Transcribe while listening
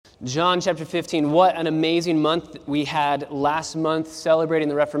John chapter 15, what an amazing month we had last month celebrating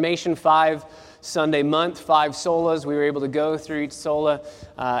the Reformation, 5-Sunday month, 5 solas. We were able to go through each sola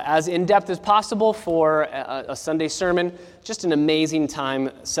as in-depth as possible for a Sunday sermon. Just an amazing time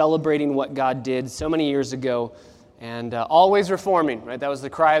celebrating what God did so many years ago and always reforming, right? That was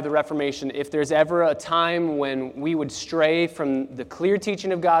the cry of the Reformation. If there's ever a time when we would stray from the clear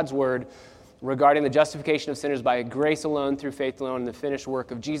teaching of God's Word, regarding the justification of sinners by grace alone, through faith alone, and the finished work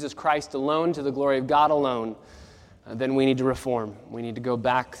of Jesus Christ alone, to the glory of God alone, then we need to reform. We need to go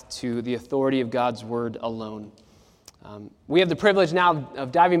back to the authority of God's Word alone. We have the privilege now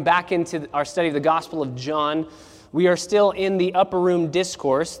of diving back into our study of the Gospel of John. We are still in the Upper Room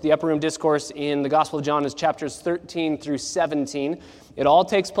Discourse. The Upper Room Discourse in the Gospel of John is chapters 13 through 17. It all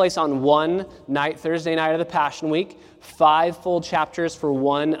takes place on one night, Thursday night of the Passion Week. 5 full chapters for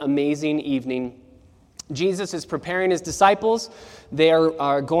one amazing evening. Jesus is preparing his disciples. They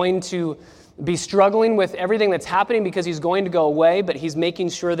are going to be struggling with everything that's happening because he's going to go away, but he's making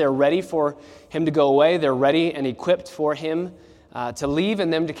sure they're ready for him to go away. They're ready and equipped for him to leave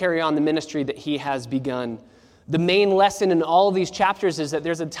and them to carry on the ministry that he has begun. The main lesson in all of these chapters is that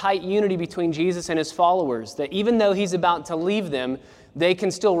there's a tight unity between Jesus and his followers, that even though he's about to leave them, they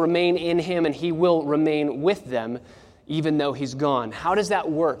can still remain in him and he will remain with them even though he's gone. How does that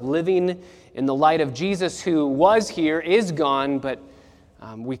work? Living in the light of Jesus who was here, is gone, but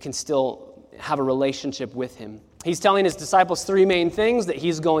we can still have a relationship with him. He's telling his disciples 3 main things: that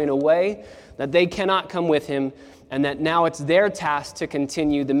he's going away, that they cannot come with him, and that now it's their task to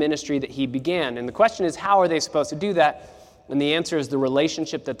continue the ministry that he began. And the question is, how are they supposed to do that? And the answer is the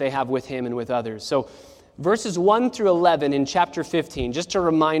relationship that they have with him and with others. So verses 1 through 11 in chapter 15, just to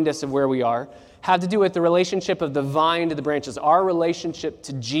remind us of where we are, have to do with the relationship of the vine to the branches, our relationship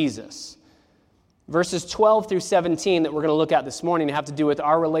to Jesus. Verses 12 through 17 that we're going to look at this morning have to do with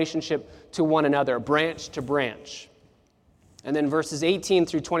our relationship to one another, branch to branch. And then verses 18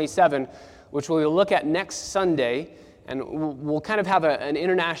 through 27, which we'll look at next Sunday, and we'll kind of have an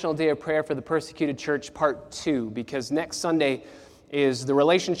International Day of Prayer for the Persecuted Church Part 2, because next Sunday is the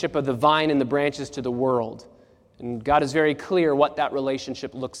relationship of the vine and the branches to the world. And God is very clear what that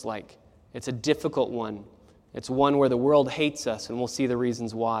relationship looks like. It's a difficult one. It's one where the world hates us, and we'll see the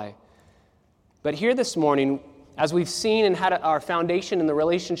reasons why. But here this morning, as we've seen and had our foundation in the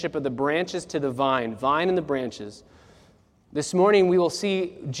relationship of the branches to the vine and the branches, this morning we will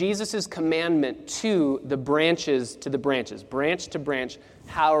see Jesus' commandment to the branches, branch to branch.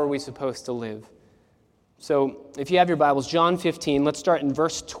 How are we supposed to live? So if you have your Bibles, John 15, let's start in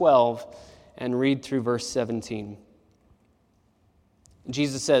verse 12 and read through verse 17.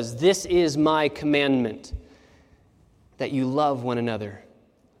 Jesus says, "This is my commandment, that you love one another,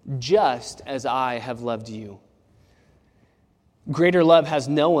 just as I have loved you. Greater love has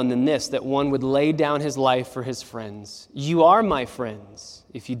no one than this, that one would lay down his life for his friends. You are my friends,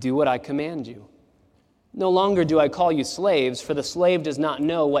 if you do what I command you. No longer do I call you slaves, for the slave does not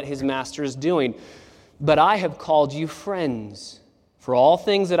know what his master is doing. But I have called you friends, for all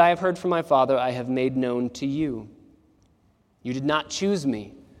things that I have heard from my Father I have made known to you. You did not choose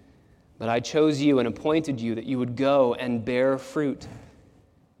me, but I chose you and appointed you that you would go and bear fruit,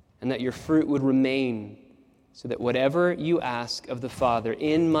 and that your fruit would remain, so that whatever you ask of the Father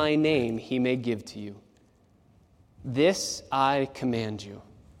in my name he may give to you. This I command you,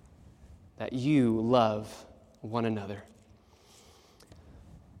 that you love one another."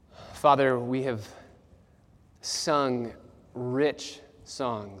 Father, we have sung rich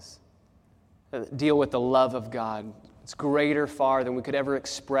songs that deal with the love of God. It's greater far than we could ever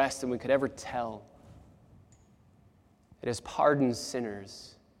express, than we could ever tell. It has pardoned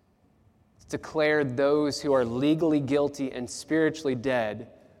sinners. It's declared those who are legally guilty and spiritually dead.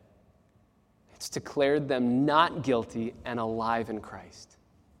 It's declared them not guilty and alive in Christ.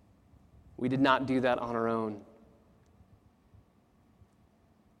 We did not do that on our own.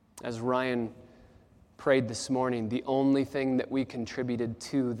 As Ryan prayed this morning, the only thing that we contributed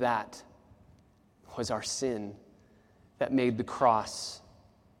to that was our sin that made the cross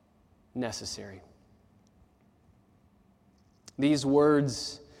necessary. These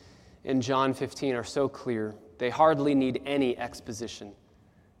words in John 15 are so clear. They hardly need any exposition,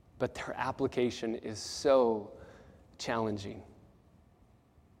 but their application is so challenging.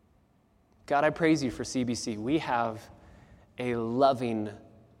 God, I praise you for CBC. We have a loving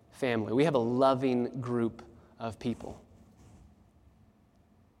family. We have a loving group of people.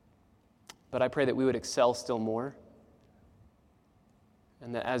 But I pray that we would excel still more,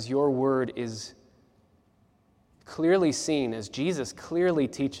 and that as your word is clearly seen, as Jesus clearly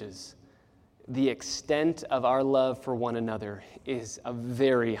teaches, the extent of our love for one another is a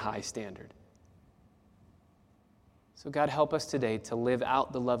very high standard. So God, help us today to live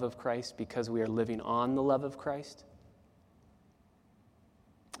out the love of Christ because we are living on the love of Christ.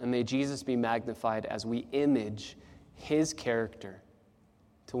 And may Jesus be magnified as we image his character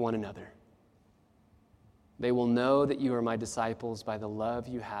to one another. They will know that you are my disciples by the love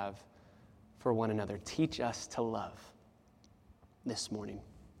you have for one another. Teach us to love this morning.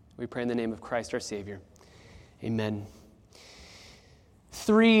 We pray in the name of Christ our Savior. Amen.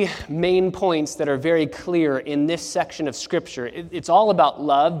 3 main points that are very clear in this section of Scripture. It's all about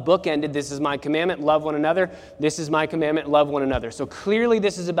love, bookended. This is my commandment, love one another. This is my commandment, love one another. So clearly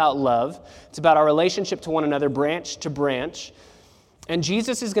this is about love. It's about our relationship to one another, branch to branch. And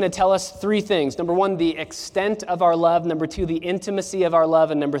Jesus is going to tell us 3 things. Number 1, the extent of our love. Number 2, the intimacy of our love.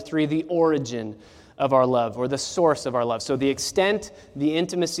 And number 3, the origin of our love, or the source of our love. So the extent, the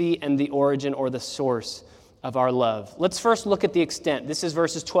intimacy, and the origin, or the source of our love. Let's first look at the extent. This is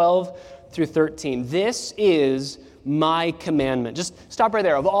verses 12 through 13. This is my commandment. Just stop right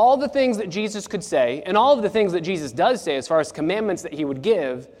there. Of all the things that Jesus could say, and all of the things that Jesus does say as far as commandments that he would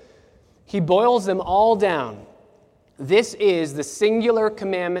give, he boils them all down. This is the singular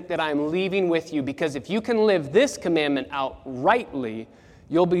commandment that I'm leaving with you, because if you can live this commandment out rightly,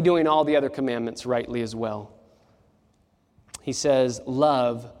 you'll be doing all the other commandments rightly as well. He says,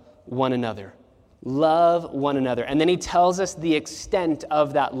 love one another. Love one another. And then he tells us the extent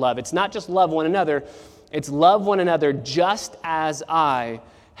of that love. It's not just love one another, it's love one another just as I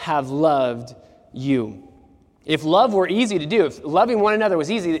have loved you. If love were easy to do, if loving one another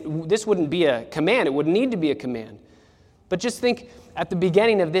was easy, this wouldn't be a command. It wouldn't need to be a command. But just think, at the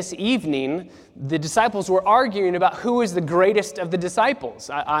beginning of this evening, the disciples were arguing about who is the greatest of the disciples.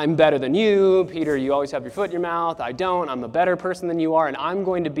 I'm better than you. Peter, you always have your foot in your mouth. I don't. I'm a better person than you are, and I'm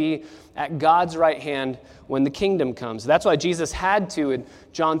going to be at God's right hand when the kingdom comes. That's why Jesus had to, in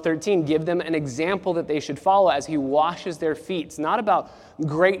John 13, give them an example that they should follow as he washes their feet. It's not about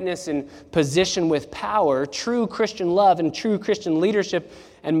greatness and position with power. True Christian love and true Christian leadership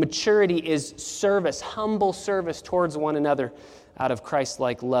and maturity is service, humble service towards one another out of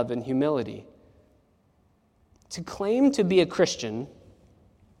Christ-like love and humility. To claim to be a Christian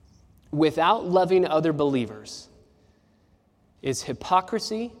without loving other believers is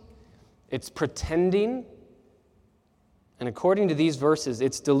hypocrisy, it's pretending, and according to these verses,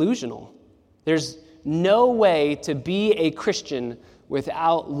 it's delusional. There's no way to be a Christian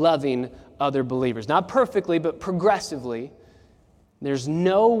without loving other believers. Not perfectly, but progressively. There's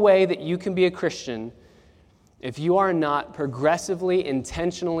no way that you can be a Christian if you are not progressively,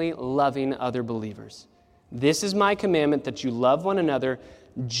 intentionally loving other believers. This is my commandment, that you love one another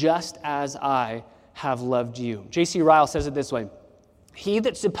just as I have loved you. J.C. Ryle says it this way: he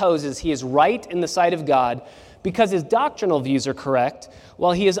that supposes he is right in the sight of God because his doctrinal views are correct,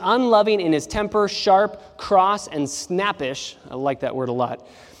 while he is unloving in his temper, sharp, cross, and snappish, I like that word a lot,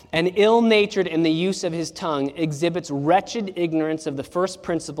 and ill-natured in the use of his tongue, exhibits wretched ignorance of the first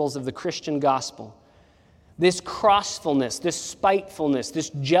principles of the Christian gospel. This crossfulness, this spitefulness, this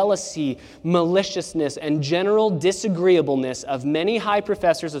jealousy, maliciousness, and general disagreeableness of many high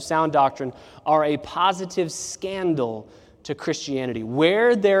professors of sound doctrine are a positive scandal to Christianity.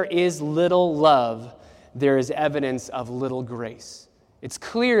 Where there is little love, there is evidence of little grace. It's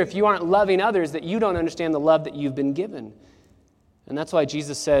clear if you aren't loving others that you don't understand the love that you've been given. And that's why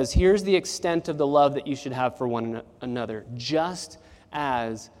Jesus says, here's the extent of the love that you should have for one another, just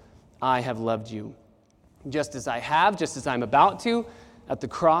as I have loved you. Just as I have, just as I'm about to, at the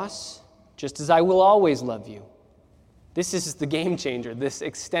cross, just as I will always love you. This is the game changer. This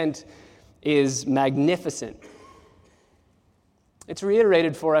extent is magnificent. It's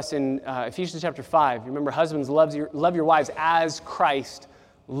reiterated for us in Ephesians chapter 5. Remember, husbands, love your wives as Christ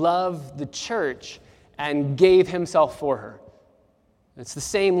loved the church and gave himself for her. It's the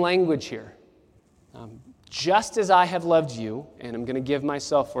same language here. Just as I have loved you, and I'm going to give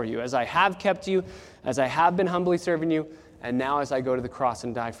myself for you, as I have kept you, as I have been humbly serving you, and now as I go to the cross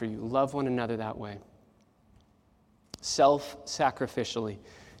and die for you. Love one another that way. Self-sacrificially.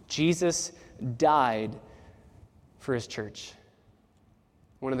 Jesus died for his church.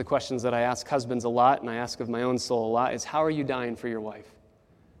 One of the questions that I ask husbands a lot, and I ask of my own soul a lot, is how are you dying for your wife?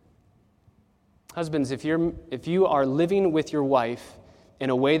 Husbands, if you are living with your wife in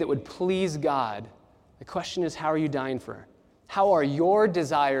a way that would please God, the question is, how are you dying for her? How are your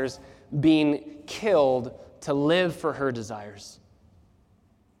desires being killed to live for her desires?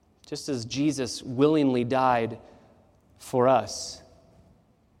 Just as Jesus willingly died for us,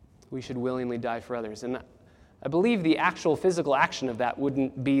 we should willingly die for others. And I believe the actual physical action of that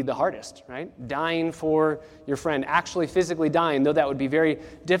wouldn't be the hardest, right? Dying for your friend, actually physically dying, though that would be very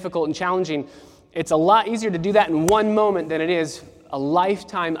difficult and challenging. It's a lot easier to do that in one moment than it is a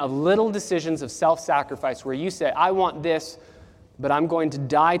lifetime of little decisions of self-sacrifice where you say, I want this, but I'm going to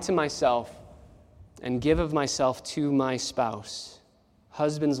die to myself and give of myself to my spouse.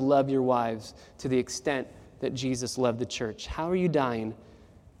 Husbands, love your wives to the extent that Jesus loved the church. How are you dying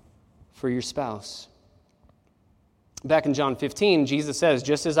for your spouse? Back in John 15, Jesus says,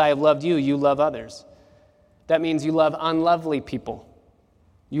 just as I have loved you, you love others. That means you love unlovely people.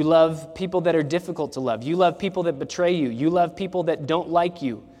 You love people that are difficult to love. You love people that betray you. You love people that don't like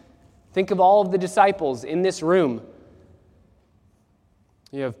you. Think of all of the disciples in this room.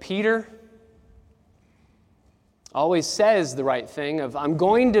 You have Peter, always says the right thing of, I'm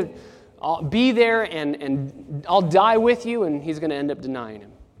going to be there and I'll die with you, and he's going to end up denying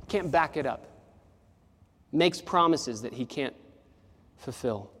him. Can't back it up. Makes promises that he can't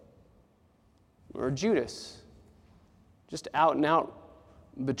fulfill. Or Judas, just out and out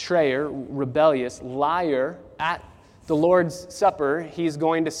betrayer, rebellious, liar. At the Lord's Supper, he's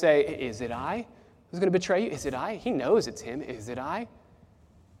going to say, is it I who's going to betray you? Is it I? He knows it's him. Is it I?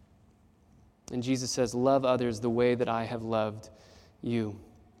 And Jesus says, love others the way that I have loved you.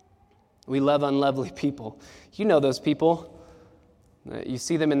 We love unlovely people. You know those people. You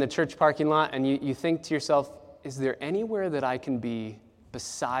see them in the church parking lot, and you think to yourself, is there anywhere that I can be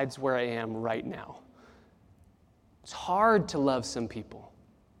besides where I am right now? It's hard to love some people.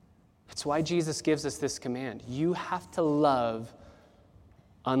 That's why Jesus gives us this command. You have to love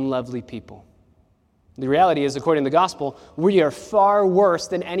unlovely people. The reality is, according to the gospel, we are far worse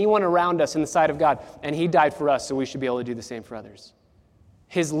than anyone around us in the sight of God, and he died for us, so we should be able to do the same for others.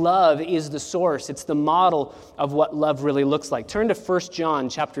 His love is the source. It's the model of what love really looks like. Turn to 1 John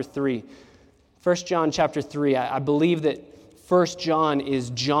chapter 3. 1 John chapter 3. I believe that 1 John is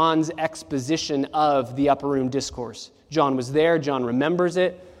John's exposition of the Upper Room Discourse. John was there. John remembers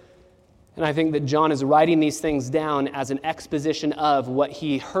it. And I think that John is writing these things down as an exposition of what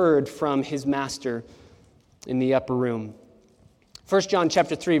he heard from his master in the upper room. 1 John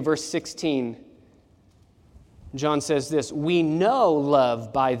chapter 3, verse 16. John says this, we know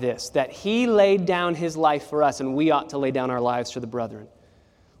love by this, that he laid down his life for us, and we ought to lay down our lives for the brethren.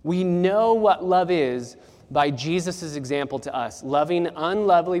 We know what love is by Jesus' example to us, loving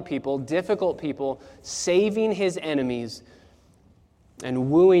unlovely people, difficult people, saving his enemies,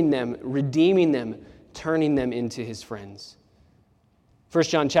 and wooing them, redeeming them, turning them into his friends. 1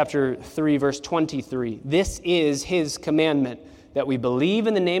 John chapter 3, verse 23, this is his commandment, that we believe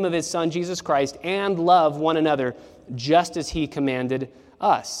in the name of his Son, Jesus Christ, and love one another, just as he commanded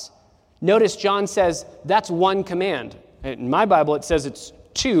us. Notice John says that's one command. In my Bible, it says it's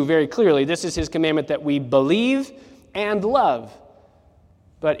two very clearly. This is his commandment, that we believe and love.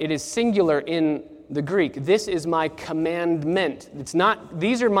 But it is singular in the Greek. This is my commandment. It's not,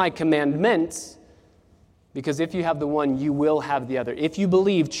 these are my commandments, because if you have the one, you will have the other. If you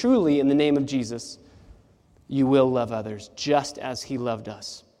believe truly in the name of Jesus, you will love others just as he loved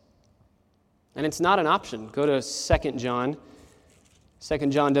us. And it's not an option. Go to 2 John. 2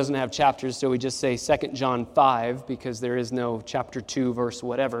 John doesn't have chapters, so we just say 2 John 5 because there is no chapter 2, verse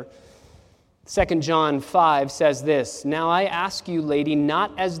whatever. 2 John 5 says this, now I ask you, lady,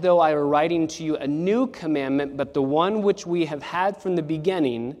 not as though I were writing to you a new commandment, but the one which we have had from the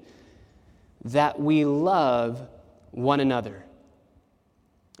beginning, that we love one another.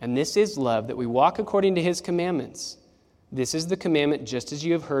 And this is love, that we walk according to his commandments. This is the commandment, just as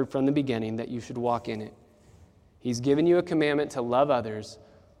you have heard from the beginning, that you should walk in it. He's given you a commandment to love others,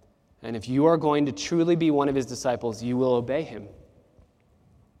 and if you are going to truly be one of his disciples, you will obey him.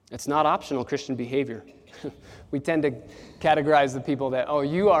 It's not optional Christian behavior. We tend to categorize the people that, oh,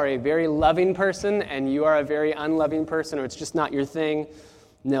 you are a very loving person, and you are a very unloving person, or it's just not your thing.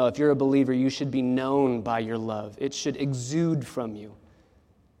 No, if you're a believer, you should be known by your love. It should exude from you.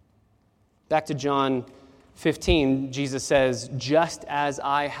 Back to John 15, Jesus says, just as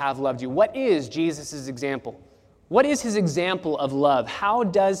I have loved you. What is Jesus' example? What is his example of love? How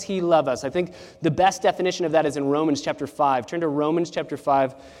does he love us? I think the best definition of that is in Romans chapter 5. Turn to Romans chapter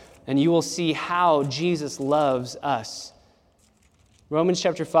 5, and you will see how Jesus loves us. Romans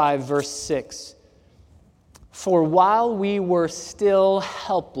chapter 5, verse 6. For while we were still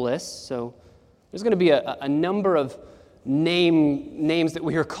helpless, so there's going to be a number of names that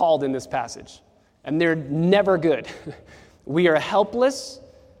we are called in this passage, and they're never good. We are helpless.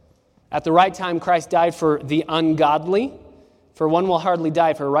 At the right time, Christ died for the ungodly. For one will hardly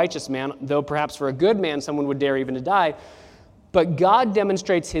die for a righteous man, though perhaps for a good man someone would dare even to die. But God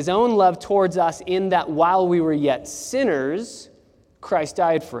demonstrates his own love towards us in that while we were yet sinners, Christ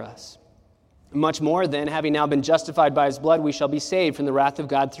died for us. Much more then, having now been justified by his blood, we shall be saved from the wrath of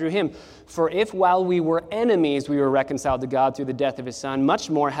God through him. For if while we were enemies, we were reconciled to God through the death of his Son, much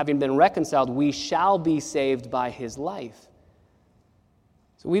more, having been reconciled, we shall be saved by his life.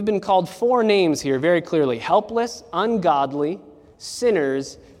 So we've been called 4 names here very clearly: helpless, ungodly,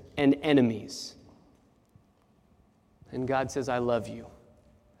 sinners, and enemies. And God says, I love you,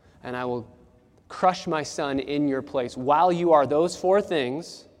 and I will crush my Son in your place while you are those 4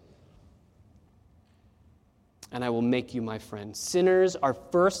 things, and I will make you my friend. Sinners are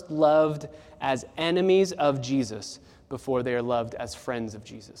first loved as enemies of Jesus before they are loved as friends of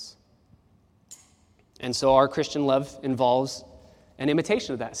Jesus. And so our Christian love involves an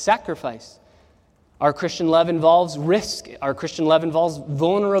imitation of that, sacrifice. Our Christian love involves risk. Our Christian love involves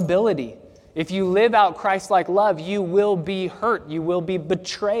vulnerability. If you live out Christ-like love, you will be hurt. You will be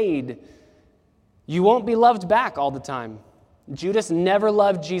betrayed. You won't be loved back all the time. Judas never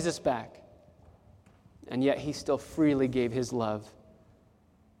loved Jesus back. And yet he still freely gave his love.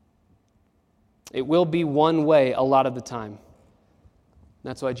 It will be one way a lot of the time.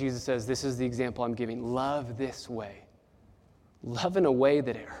 That's why Jesus says, this is the example I'm giving. Love this way. Love in a way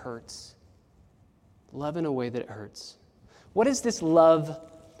that it hurts. Love in a way that it hurts. What does this love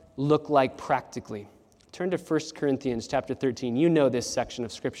look like practically? Turn to 1 Corinthians chapter 13. You know this section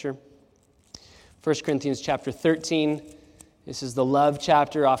of Scripture. 1 Corinthians chapter 13. This is the love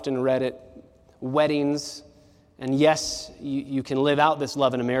chapter, often read at weddings. And yes, you can live out this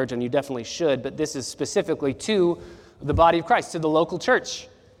love in a marriage, and you definitely should, but this is specifically to the body of Christ, to the local church.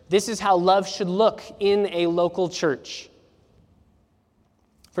 This is how love should look in a local church.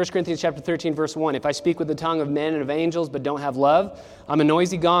 1 Corinthians chapter 13, verse 1, if I speak with the tongue of men and of angels but don't have love, I'm a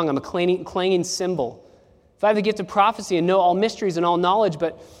noisy gong, I'm a clanging cymbal. If I have the gift of prophecy and know all mysteries and all knowledge,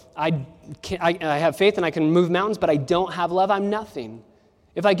 but I have faith and I can move mountains, but I don't have love, I'm nothing.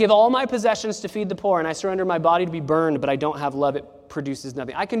 If I give all my possessions to feed the poor and I surrender my body to be burned, but I don't have love, it produces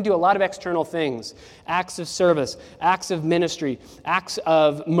nothing. I can do a lot of external things, acts of service, acts of ministry, acts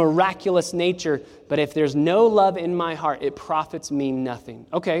of miraculous nature, but if there's no love in my heart, it profits me nothing.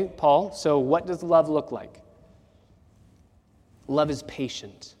 Okay, Paul, so what does love look like? Love is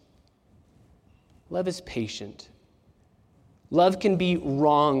patient. Love is patient. Love can be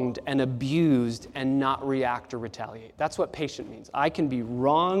wronged and abused and not react or retaliate. That's what patient means. I can be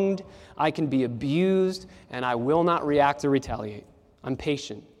wronged, I can be abused, and I will not react or retaliate. I'm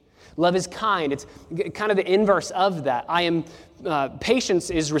patient. Love is kind. It's kind of the inverse of that. Patience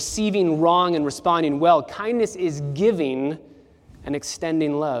is receiving wrong and responding well. Kindness is giving and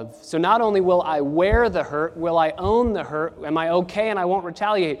extending love. So not only will I wear the hurt, will I own the hurt, am I okay and I won't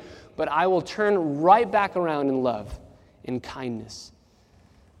retaliate, but I will turn right back around in love. In kindness.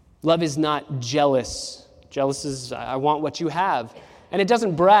 Love is not jealous. Jealous is, I want what you have. And it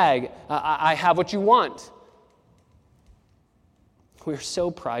doesn't brag, I have what you want. We're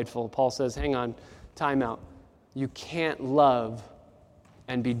so prideful. Paul says, hang on, time out. You can't love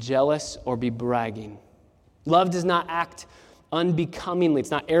and be jealous or be bragging. Love does not act unbecomingly.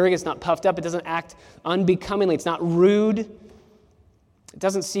 It's not arrogant, it's not puffed up. It doesn't act unbecomingly. It's not rude. It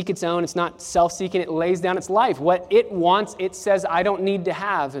doesn't seek its own. It's not self-seeking. It lays down its life. What it wants, it says, I don't need to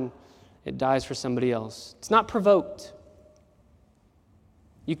have, and it dies for somebody else. It's not provoked.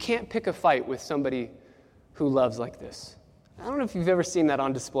 You can't pick a fight with somebody who loves like this. I don't know if you've ever seen that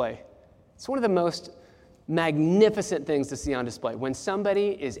on display. It's one of the most magnificent things to see on display. When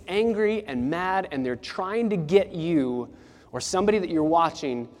somebody is angry and mad and they're trying to get you or somebody that you're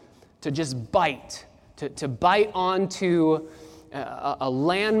watching to just bite, to bite onto a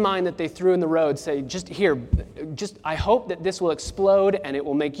landmine that they threw in the road, say, I hope that this will explode and it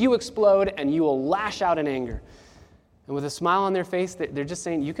will make you explode and you will lash out in anger. And with a smile on their face, they're just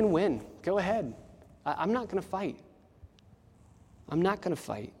saying, you can win. Go ahead. I'm not going to fight. I'm not going to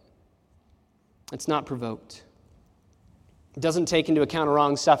fight. It's not provoked. It doesn't take into account a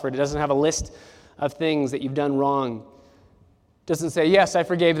wrong suffered. It doesn't have a list of things that you've done wrong. It doesn't say, yes, I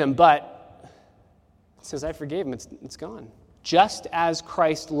forgave them, but it says, I forgave them. It's gone. Just as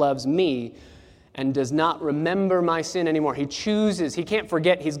Christ loves me and does not remember my sin anymore. He chooses, he can't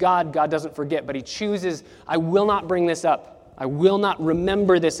forget, he's God, God doesn't forget, but he chooses, I will not bring this up. I will not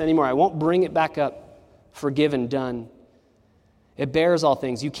remember this anymore. I won't bring it back up. Forgiven, done. It bears all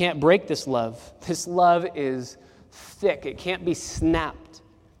things. You can't break this love. This love is thick. It can't be snapped.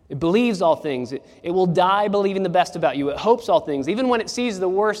 It believes all things. It will die believing the best about you. It hopes all things. Even when it sees the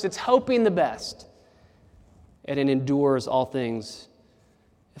worst, it's hoping the best. And it endures all things.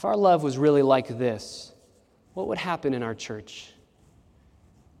 If our love was really like this, what would happen in our church?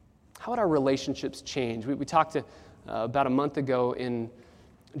 How would our relationships change? We talked about a month ago in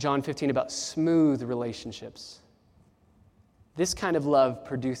John 15 about smooth relationships. This kind of love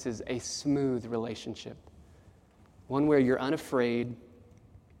produces a smooth relationship, one where you're unafraid,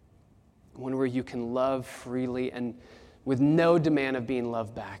 one where you can love freely and with no demand of being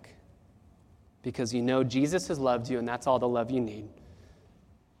loved back, because you know Jesus has loved you and that's all the love you need.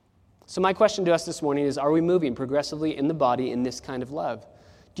 So my question to us this morning is, are we moving progressively in the body in this kind of love?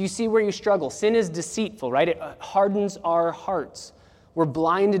 Do you see where you struggle? Sin is deceitful, right? It hardens our hearts. We're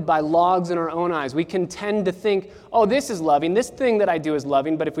blinded by logs in our own eyes. We can tend to think, oh, this is loving, this thing that I do is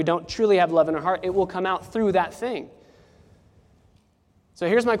loving, but if we don't truly have love in our heart, it will come out through that thing. So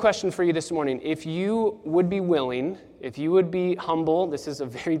here's my question for you this morning. If you would be willing, if you would be humble, this is a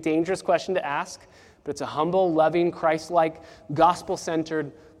very dangerous question to ask, but it's a humble, loving, Christ-like,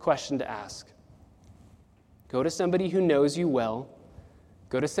 gospel-centered question to ask. Go to somebody who knows you well,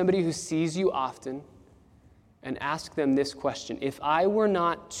 go to somebody who sees you often, and ask them this question. If I were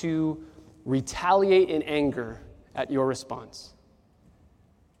not to retaliate in anger at your response,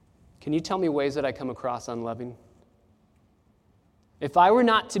 can you tell me ways that I come across unloving? If I were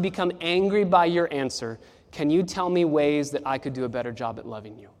not to become angry by your answer, can you tell me ways that I could do a better job at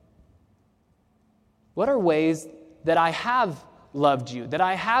loving you? What are ways that I have loved you, that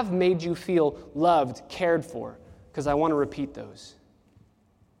I have made you feel loved, cared for? Because I want to repeat those.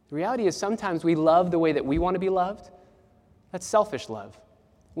 The reality is sometimes we love the way that we want to be loved. That's selfish love.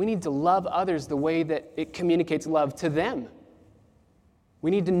 We need to love others the way that it communicates love to them.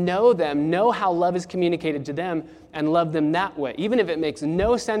 We need to know them, know how love is communicated to them, and love them that way. Even if it makes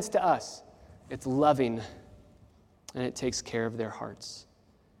no sense to us, it's loving, and it takes care of their hearts.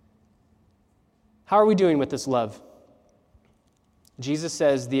 How are we doing with this love? Jesus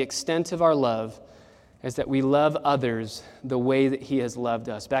says the extent of our love is that we love others the way that he has loved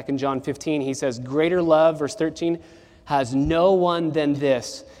us. Back in John 15, he says, greater love, verse 13, has no one than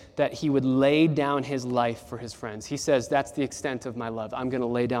this, that he would lay down his life for his friends. He says, that's the extent of my love. I'm going to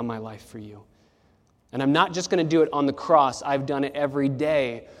lay down my life for you. And I'm not just going to do it on the cross. I've done it every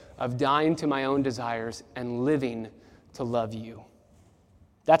day of dying to my own desires and living to love you.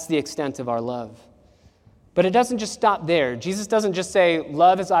 That's the extent of our love. But it doesn't just stop there. Jesus doesn't just say,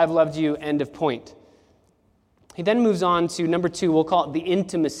 love as I've loved you, end of point. He then moves on to number 2, we'll call it the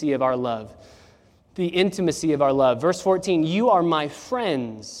intimacy of our love. The intimacy of our love. Verse 14, you are my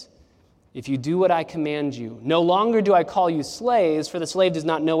friends if you do what I command you. No longer do I call you slaves, for the slave does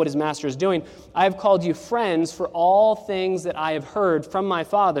not know what his master is doing. I have called you friends, for all things that I have heard from my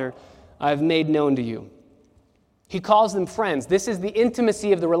Father I have made known to you. He calls them friends. This is the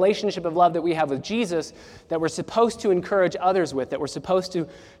intimacy of the relationship of love that we have with Jesus that we're supposed to encourage others with, that we're supposed to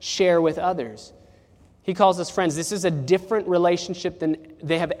share with others. He calls us friends. This is a different relationship than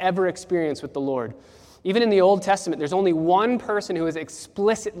they have ever experienced with the Lord. Even in the Old Testament, there's only one person who is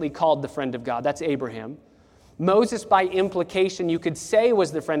explicitly called the friend of God. That's Abraham. Moses, by implication, you could say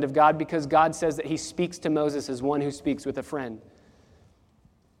was the friend of God because God says that he speaks to Moses as one who speaks with a friend.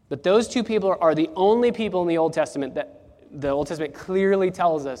 But those two people are the only people in the Old Testament that the Old Testament clearly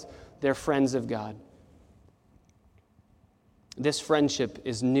tells us they're friends of God. This friendship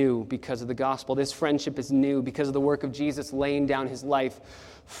is new because of the gospel. This friendship is new because of the work of Jesus laying down his life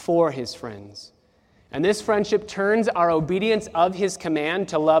for his friends. And this friendship turns our obedience of his command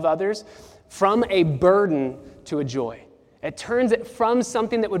to love others from a burden to a joy. It turns it from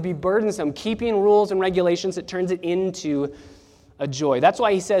something that would be burdensome, keeping rules and regulations, it turns it into a joy. That's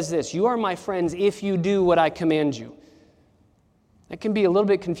why he says this, you are my friends if you do what I command you. That can be a little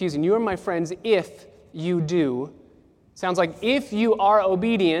bit confusing. You are my friends if you do. Sounds like if you are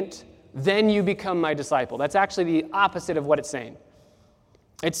obedient, then you become my disciple. That's actually the opposite of what it's saying.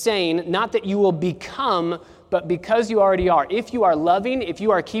 It's saying not that you will become, but because you already are. If you are loving, if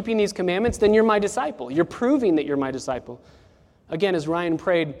you are keeping these commandments, then you're my disciple. You're proving that you're my disciple. Again, as Ryan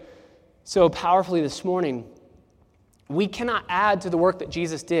prayed so powerfully this morning, we cannot add to the work that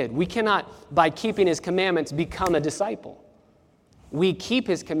Jesus did. We cannot, by keeping his commandments, become a disciple. We keep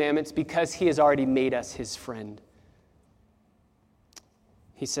his commandments because he has already made us his friend.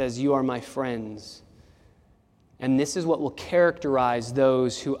 He says, you are my friends. And this is what will characterize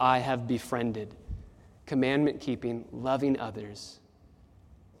those who I have befriended. Commandment keeping, loving others.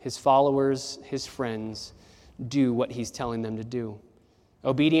 His followers, his friends, do what he's telling them to do.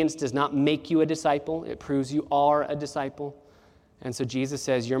 Obedience does not make you a disciple. It proves you are a disciple. And so Jesus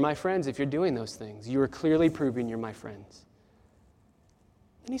says, you're my friends if you're doing those things. You are clearly proving you're my friends.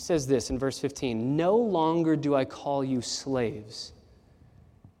 And he says this in verse 15, no longer do I call you slaves.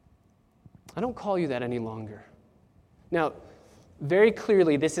 I don't call you that any longer. Now, very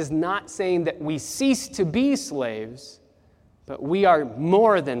clearly, this is not saying that we cease to be slaves, but we are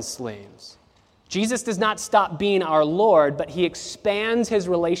more than slaves. Jesus does not stop being our Lord, but he expands his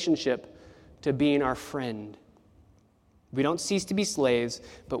relationship to being our friend. We don't cease to be slaves,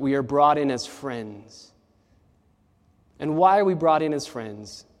 but we are brought in as friends. And why are we brought in as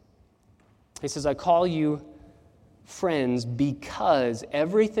friends? He says, I call you friends because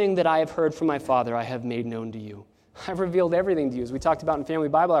everything that I have heard from my Father I have made known to you. I've revealed everything to you. As we talked about in Family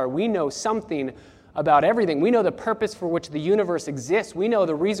Bible Hour, we know something about everything. We know the purpose for which the universe exists. We know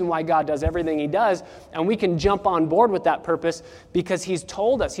the reason why God does everything he does, and we can jump on board with that purpose because he's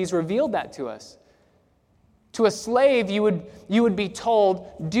told us, he's revealed that to us. To a slave, you would be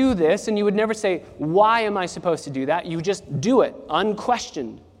told, do this, and you would never say, why am I supposed to do that? You just do it,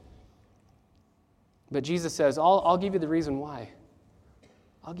 unquestioned. But Jesus says, I'll give you the reason why.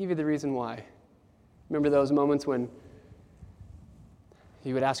 I'll give you the reason why. Remember those moments when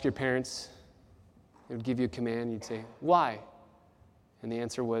you would ask your parents, they would give you a command, you'd say, why? And the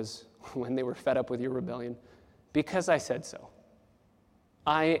answer was, when they were fed up with your rebellion, because I said so.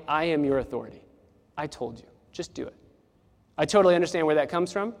 I am your authority. I told you. Just do it. I totally understand where that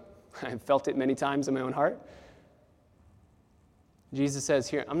comes from. I've felt it many times in my own heart. Jesus says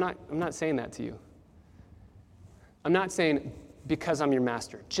here, I'm not saying that to you. I'm not saying because I'm your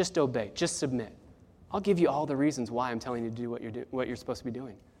master. Just obey. Just submit. I'll give you all the reasons why I'm telling you to do what you're supposed to be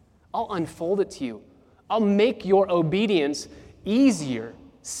doing. I'll unfold it to you. I'll make your obedience easier,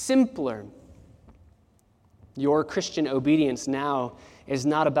 simpler. Your Christian obedience now is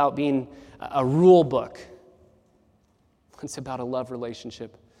not about being a rule book. It's about a love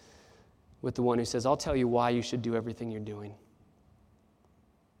relationship with the one who says, I'll tell you why you should do everything you're doing.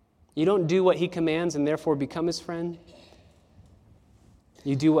 You don't do what he commands and therefore become his friend.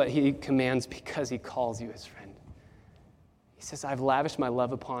 You do what he commands because he calls you his friend. He says, I've lavished my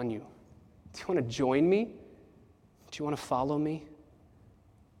love upon you. Do you want to join me? Do you want to follow me?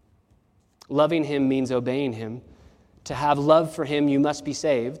 Loving him means obeying him. To have love for him, you must be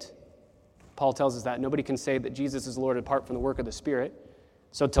saved. Paul tells us that nobody can say that Jesus is Lord apart from the work of the Spirit.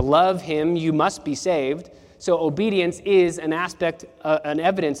 So to love him, you must be saved. So obedience is an aspect, an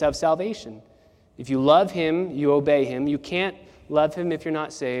evidence of salvation. If you love him, you obey him. You can't love him if you're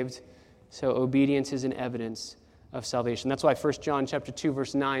not saved. So obedience is an evidence of salvation. That's why 1 John chapter 2,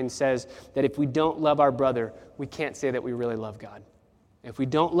 verse 9 says that if we don't love our brother, we can't say that we really love God. If we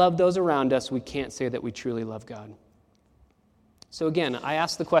don't love those around us, we can't say that we truly love God. So again, I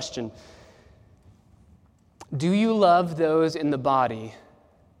ask the question, do you love those in the body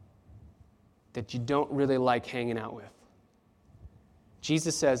that you don't really like hanging out with?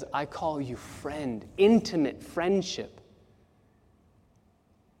 Jesus says, I call you friend, intimate friendship.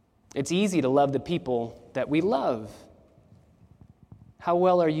 It's easy to love the people that we love. How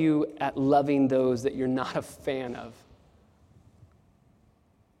well are you at loving those that you're not a fan of?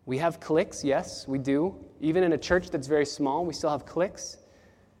 We have cliques, yes, we do. Even in a church that's very small, we still have cliques.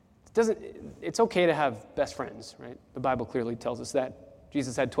 It's okay to have best friends, right? The Bible clearly tells us that.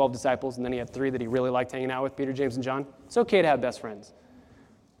 Jesus had 12 disciples, and then he had 3 that he really liked hanging out with, Peter, James, and John. It's okay to have best friends.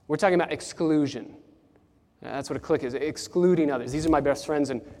 We're talking about exclusion. That's what a clique is, excluding others. These are my best friends,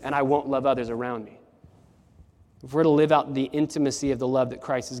 and I won't love others around me. If we're to live out the intimacy of the love that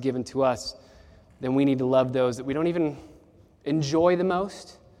Christ has given to us, then we need to love those that we don't even enjoy the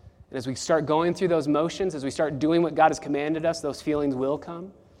most. And as we start going through those motions, as we start doing what God has commanded us, those feelings will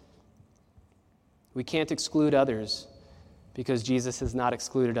come. We can't exclude others because Jesus has not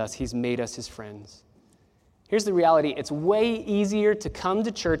excluded us. He's made us his friends. Here's the reality. It's way easier to come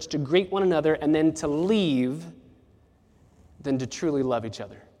to church, to greet one another, and then to leave than to truly love each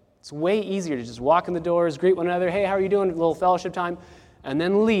other. It's way easier to just walk in the doors, greet one another, hey, how are you doing? A little fellowship time, and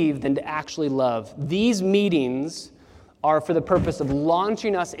then leave than to actually love. These meetings are for the purpose of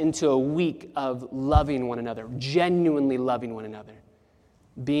launching us into a week of loving one another, genuinely loving one another.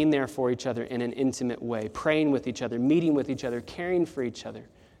 Being there for each other in an intimate way, praying with each other, meeting with each other, caring for each other.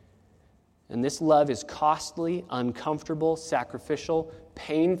 And this love is costly, uncomfortable, sacrificial,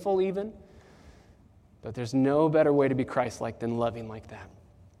 painful even. But there's no better way to be Christ-like than loving like that.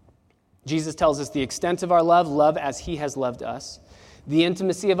 Jesus tells us the extent of our love, love as he has loved us. The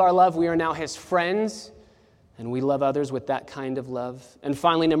intimacy of our love, we are now his friends, and we love others with that kind of love. And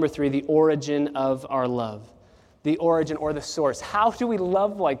finally, number 3, the origin of our love. The origin or the source. How do we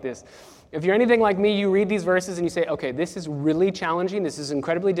love like this? If you're anything like me, you read these verses and you say, okay, this is really challenging. This is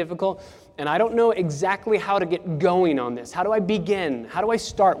incredibly difficult. And I don't know exactly how to get going on this. How do I begin? How do I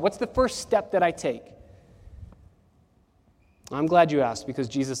start? What's the first step that I take? I'm glad you asked, because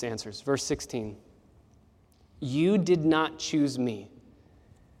Jesus answers. Verse 16. You did not choose me,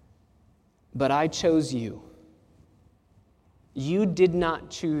 but I chose you. You did not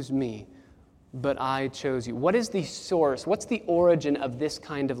choose me, but I chose you. What is the source? What's the origin of this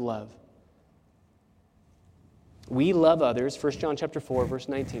kind of love? We love others, 1 John chapter 4, verse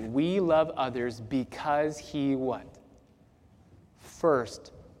 19. We love others because he what?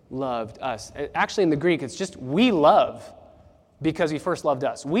 First loved us. Actually, in the Greek, it's just we love because he first loved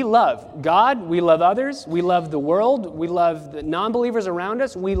us. We love God, we love others, we love the world, we love the non-believers around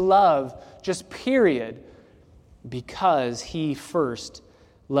us. We love, just period, because he first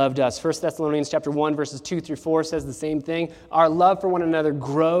loved us. 1 Thessalonians chapter 1, verses 2 through 4 says the same thing. Our love for one another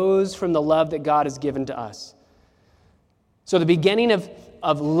grows from the love that God has given to us. So the beginning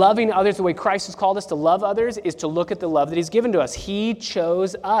of loving others the way Christ has called us to love others is to look at the love that he's given to us. He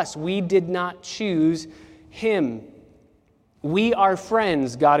chose us. We did not choose him. We are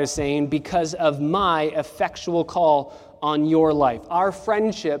friends, God is saying, because of my effectual call on your life. Our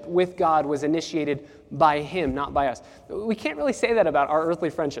friendship with God was initiated by him, not by us. We can't really say that about our earthly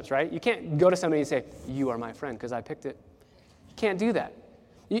friendships, right? You can't go to somebody and say, you are my friend because I picked it. You can't do that.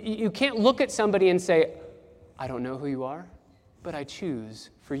 You can't look at somebody and say, I don't know who you are, but I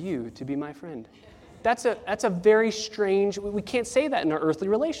choose for you to be my friend. That's a very strange, we can't say that in our earthly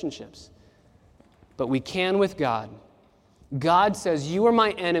relationships. But we can with God. God says, you are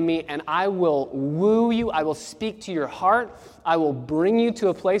my enemy, and I will woo you. I will speak to your heart. I will bring you to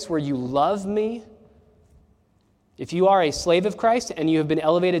a place where you love me. If you are a slave of Christ and you have been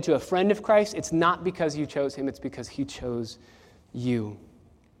elevated to a friend of Christ, it's not because you chose him, it's because he chose you.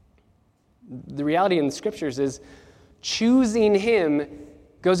 The reality in the scriptures is choosing him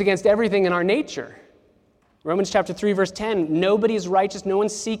goes against everything in our nature. Romans chapter 3, verse 10, nobody is righteous, no one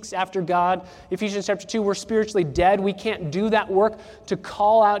seeks after God. Ephesians chapter 2, we're spiritually dead. We can't do that work to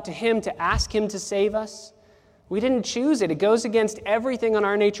call out to him, to ask him to save us. We didn't choose it. It goes against everything in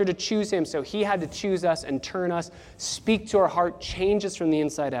our nature to choose him. So he had to choose us and turn us, speak to our heart, change us from the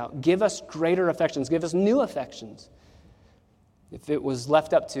inside out, give us greater affections, give us new affections. If it was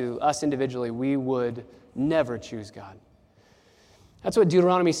left up to us individually, we would never choose God. That's what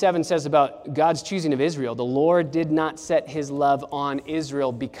Deuteronomy 7 says about God's choosing of Israel. The Lord did not set his love on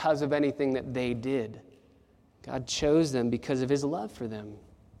Israel because of anything that they did. God chose them because of his love for them.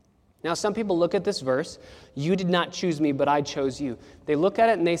 Now, some people look at this verse, you did not choose me, but I chose you. They look at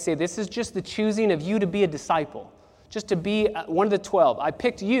it and they say, this is just the choosing of you to be a disciple, just to be one of the 12. I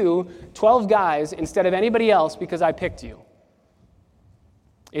picked you, 12 guys, instead of anybody else because I picked you.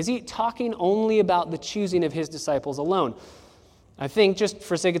 Is he talking only about the choosing of his disciples alone? I think, just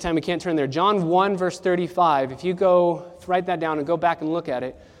for sake of time, we can't turn there. John 1, verse 35, if you go, write that down and go back and look at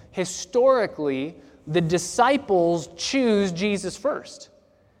it, historically, the disciples choose Jesus first.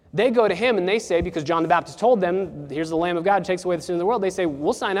 They go to him and they say, because John the Baptist told them, here's the Lamb of God who takes away the sin of the world, they say,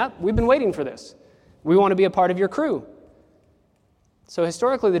 we'll sign up. We've been waiting for this. We want to be a part of your crew. So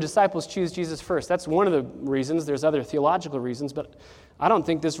historically, the disciples choose Jesus first. That's one of the reasons. There's other theological reasons, but I don't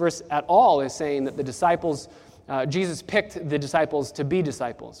think this verse at all is saying that the disciples, Jesus picked the disciples to be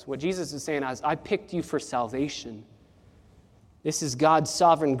disciples. What Jesus is saying is, I picked you for salvation. This is God's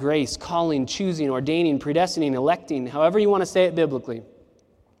sovereign grace, calling, choosing, ordaining, predestining, electing, however you want to say it biblically.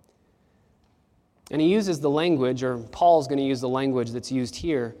 And he uses the language, or Paul's going to use the language that's used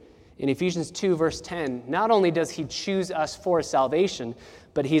here in Ephesians 2, verse 10. Not only does he choose us for salvation,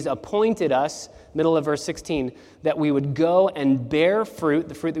 but he's appointed us, middle of verse 16, that we would go and bear fruit,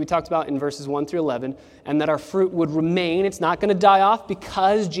 the fruit that we talked about in verses 1 through 11, and that our fruit would remain. It's not going to die off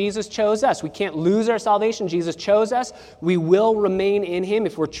because Jesus chose us. We can't lose our salvation. Jesus chose us. We will remain in him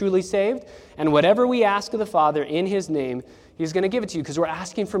if we're truly saved. And whatever we ask of the Father in his name, he's going to give it to you because we're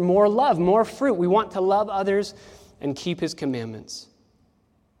asking for more love, more fruit. We want to love others and keep his commandments.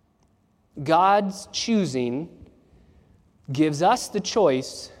 God's choosing gives us the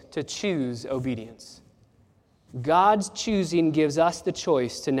choice to choose obedience. God's choosing gives us the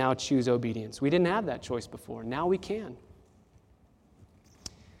choice to now choose obedience. We didn't have that choice before. Now we can.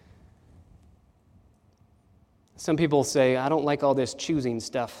 Some people say, I don't like all this choosing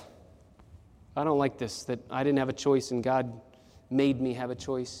stuff. I don't like this, that I didn't have a choice and God made me have a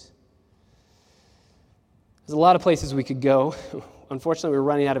choice. There's a lot of places we could go. Unfortunately, we're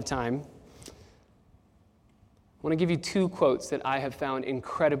running out of time. I want to give you two quotes that I have found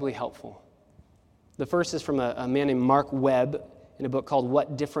incredibly helpful. The first is from a man named Mark Webb in a book called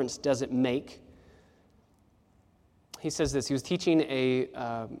What Difference Does It Make? He says this. He was teaching a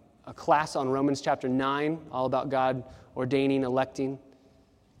class on Romans chapter 9, all about God ordaining, electing.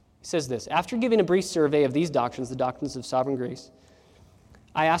 He says this, after giving a brief survey of these doctrines, the doctrines of sovereign grace,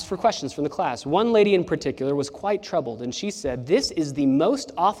 I asked for questions from the class. One lady in particular was quite troubled, and she said, "This is the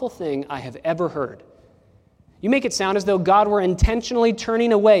most awful thing I have ever heard. You make it sound as though God were intentionally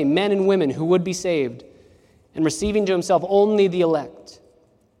turning away men and women who would be saved and receiving to himself only the elect."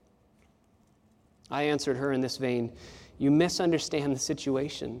 I answered her in this vein, "You misunderstand the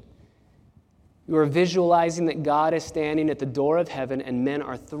situation. You are visualizing that God is standing at the door of heaven and men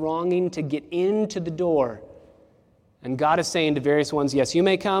are thronging to get into the door. And God is saying to various ones, yes, you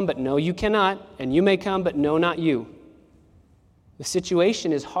may come, but no, you cannot. And you may come, but no, not you. The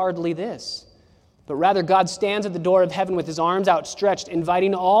situation is hardly this. But rather, God stands at the door of heaven with his arms outstretched,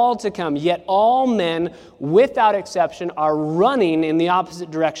 inviting all to come. Yet all men, without exception, are running in the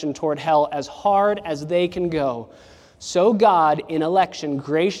opposite direction toward hell as hard as they can go. So God, in election,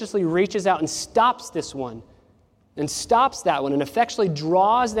 graciously reaches out and stops this one, and stops that one, and effectually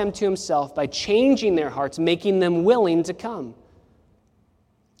draws them to himself by changing their hearts, making them willing to come.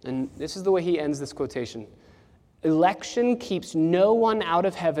 And this is the way he ends this quotation. Election keeps no one out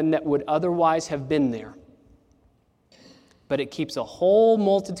of heaven that would otherwise have been there, but it keeps a whole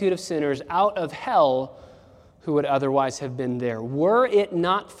multitude of sinners out of hell who would otherwise have been there. Were it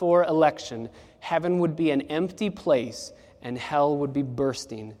not for election, heaven would be an empty place and hell would be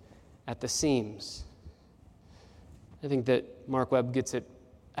bursting at the seams. I think that Mark Webb gets it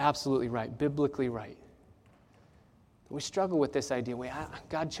absolutely right, biblically right. We struggle with this idea. Wait,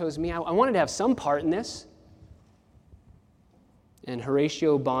 God chose me. I wanted to have some part in this. And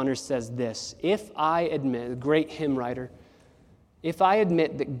Horatio Bonner says this, if I admit, a great hymn writer, if I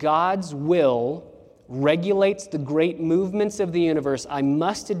admit that God's will regulates the great movements of the universe, I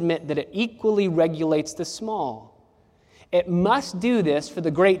must admit that it equally regulates the small. It must do this, for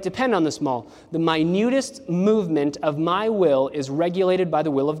the great depend on the small. The minutest movement of my will is regulated by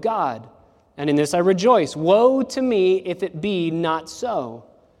the will of God. And in this I rejoice. Woe to me if it be not so.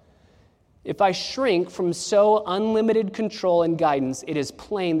 If I shrink from so unlimited control and guidance, it is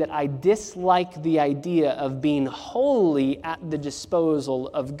plain that I dislike the idea of being wholly at the disposal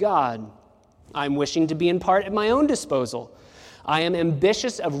of God. I'm wishing to be in part at my own disposal. I am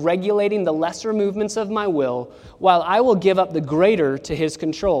ambitious of regulating the lesser movements of my will, while I will give up the greater to his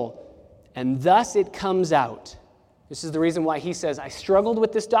control. And thus it comes out. This is the reason why he says, I struggled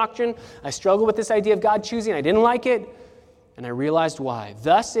with this doctrine. I struggled with this idea of God choosing. I didn't like it. And I realized why.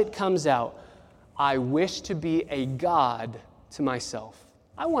 Thus it comes out. I wish to be a God to myself.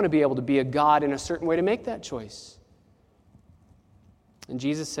 I want to be able to be a God in a certain way to make that choice. And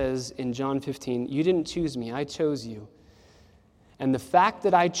Jesus says in John 15, you didn't choose me, I chose you. And the fact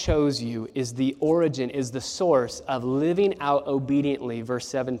that I chose you is the origin, is the source of living out obediently. Verse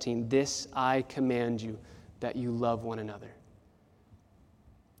 17, this I command you, that you love one another.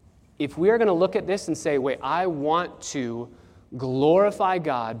 If we are going to look at this and say, wait, I want to glorify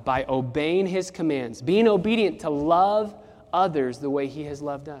God by obeying his commands, being obedient to love others the way he has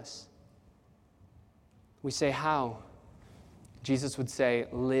loved us. We say, how? Jesus would say,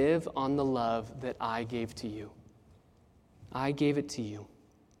 live on the love that I gave to you. I gave it to you.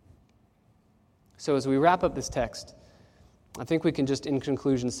 So as we wrap up this text, I think we can just in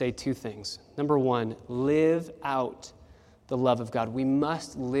conclusion say two things. Number one, live out the love of God. We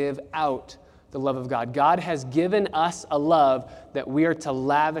must live out the love of God. God has given us a love that we are to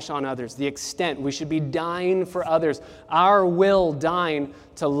lavish on others. The extent we should be dying for others. Our will dying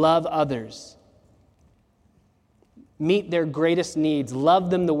to love others. Meet their greatest needs. Love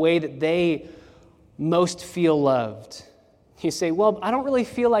them the way that they most feel loved. You say, well, I don't really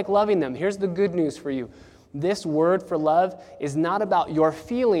feel like loving them. Here's the good news for you. This word for love is not about your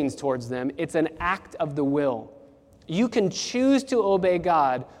feelings towards them. It's an act of the will. You can choose to obey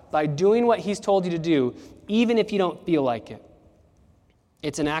God by doing what he's told you to do, even if you don't feel like it.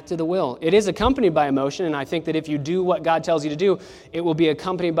 It's an act of the will. It is accompanied by emotion, and I think that if you do what God tells you to do, it will be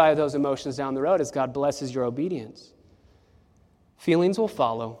accompanied by those emotions down the road as God blesses your obedience. Feelings will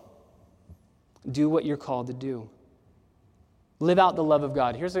follow. Do what you're called to do. Live out the love of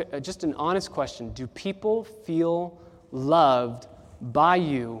God. Here's just an honest question. Do people feel loved by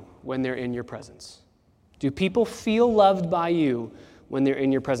you when they're in your presence? Do people feel loved by you when they're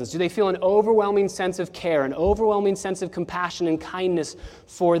in your presence? Do they feel an overwhelming sense of care, an overwhelming sense of compassion and kindness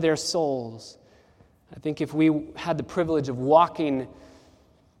for their souls? I think if we had the privilege of walking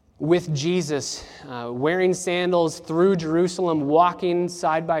with Jesus, wearing sandals through Jerusalem, walking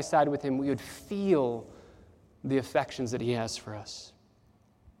side by side with him, we would feel the affections that he has for us.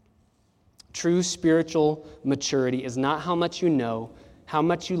 True spiritual maturity is not how much you know, how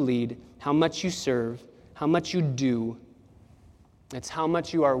much you lead, how much you serve, how much you do. It's how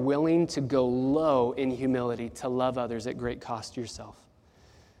much you are willing to go low in humility to love others at great cost to yourself.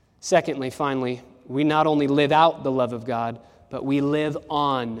 Secondly, finally, we not only live out the love of God, but we live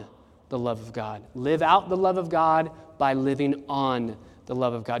on the love of God. Live out the love of God by living on the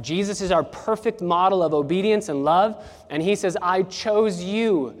love of God. Jesus is our perfect model of obedience and love, and he says, I chose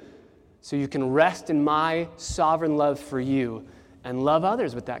you so you can rest in my sovereign love for you and love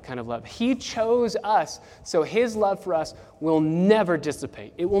others with that kind of love. He chose us, so his love for us will never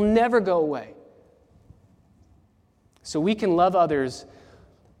dissipate. It will never go away. So we can love others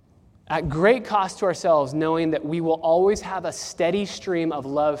at great cost to ourselves, knowing that we will always have a steady stream of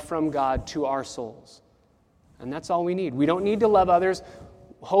love from God to our souls. And that's all we need. We don't need to love others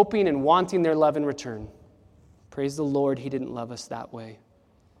hoping and wanting their love in return. Praise the Lord, he didn't love us that way.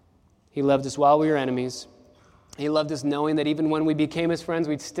 He loved us while we were enemies. He loved us knowing that even when we became his friends,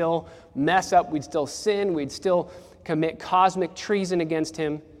 we'd still mess up, we'd still sin, we'd still commit cosmic treason against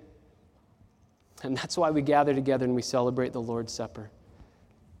him. And that's why we gather together and we celebrate the Lord's Supper.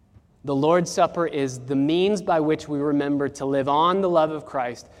 The Lord's Supper is the means by which we remember to live on the love of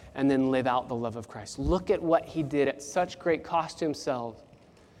Christ and then live out the love of Christ. Look at what he did at such great cost to himself.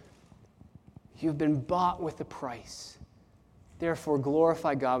 You've been bought with a price. Therefore,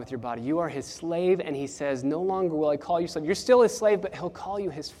 glorify God with your body. You are his slave, and he says, no longer will I call you slave. You're still his slave, but he'll call you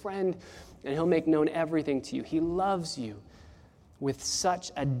his friend, and he'll make known everything to you. He loves you with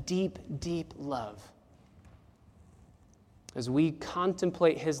such a deep, deep love. As we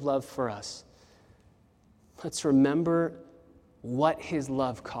contemplate his love for us, let's remember what his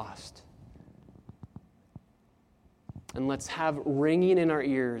love cost. And let's have ringing in our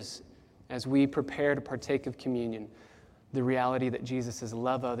ears as we prepare to partake of communion the reality that Jesus says,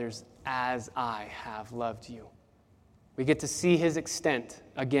 love others as I have loved you. We get to see his extent,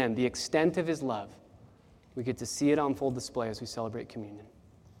 again, the extent of his love. We get to see it on full display as we celebrate communion.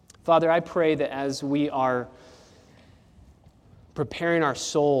 Father, I pray that as we are preparing our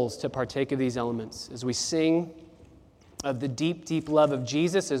souls to partake of these elements, as we sing of the deep, deep love of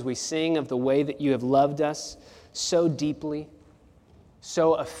Jesus, as we sing of the way that you have loved us so deeply,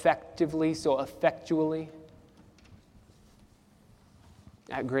 so effectively, so effectually,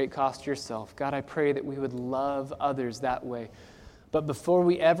 at great cost to yourself. God, I pray that we would love others that way. But before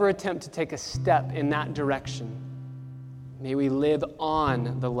we ever attempt to take a step in that direction, may we live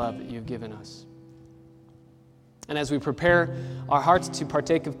on the love that you've given us. And as we prepare our hearts to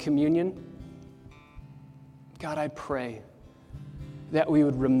partake of communion, God, I pray that we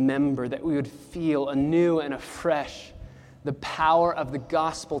would remember, that we would feel anew and afresh the power of the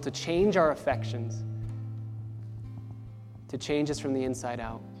gospel to change our affections, to change us from the inside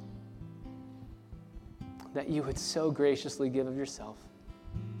out. That you would so graciously give of yourself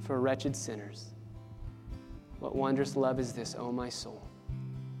for wretched sinners. What wondrous love is this, O my soul?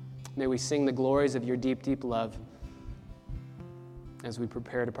 May we sing the glories of your deep, deep love as we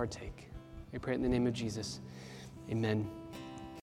prepare to partake. We pray it in the name of Jesus. Amen.